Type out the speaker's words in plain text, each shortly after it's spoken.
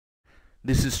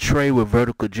This is Trey with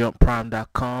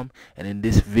verticaljumprime.com, and in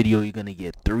this video you're going to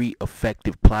get 3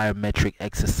 effective plyometric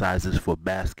exercises for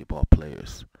basketball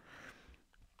players.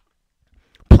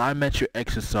 Plyometric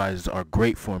exercises are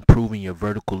great for improving your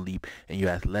vertical leap and your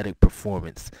athletic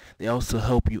performance. They also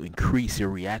help you increase your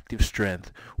reactive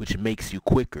strength, which makes you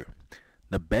quicker.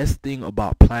 The best thing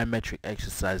about plyometric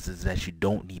exercises is that you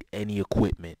don't need any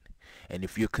equipment, and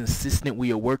if you're consistent with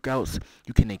your workouts,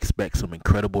 you can expect some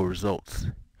incredible results.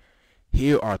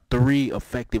 Here are 3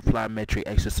 effective plyometric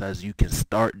exercises you can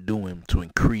start doing to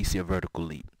increase your vertical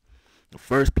leap. The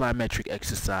first plyometric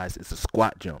exercise is the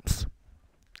squat jumps.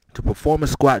 To perform a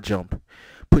squat jump,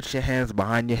 put your hands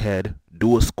behind your head,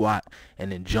 do a squat,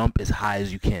 and then jump as high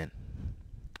as you can.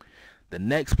 The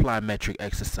next plyometric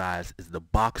exercise is the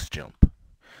box jump.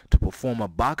 To perform a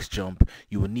box jump,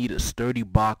 you will need a sturdy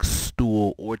box,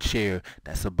 stool, or chair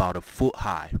that's about a foot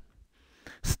high.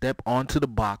 Step onto the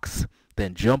box,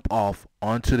 then jump off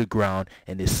onto the ground,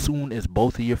 and as soon as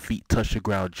both of your feet touch the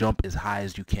ground, jump as high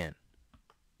as you can.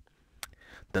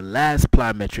 The last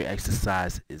plyometric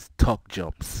exercise is tuck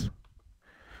jumps.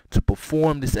 To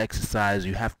perform this exercise,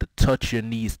 you have to touch your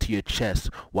knees to your chest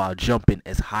while jumping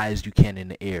as high as you can in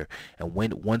the air, and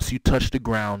once you touch the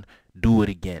ground, do it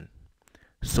again.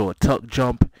 So a tuck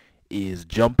jump is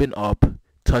jumping up,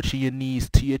 touching your knees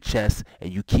to your chest,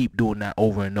 and you keep doing that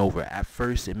over and over. At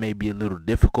first it may be a little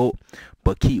difficult,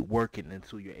 but keep working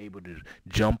until you're able to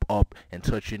jump up and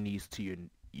touch your knees to your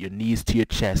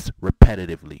chest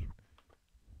repetitively.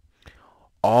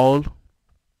 All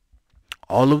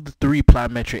of the 3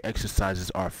 plyometric exercises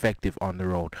are effective on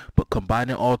their own, but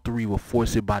combining all 3 will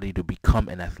force your body to become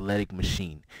an athletic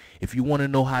machine. If you want to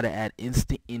know how to add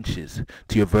instant inches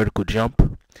to your vertical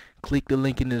jump, click the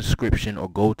link in the description or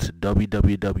go to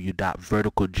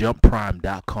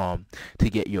www.verticaljumprime.com to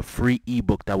get your free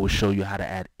ebook that will show you how to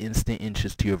add instant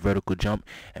inches to your vertical jump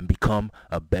and become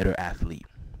a better athlete.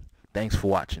 Thanks for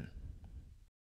watching.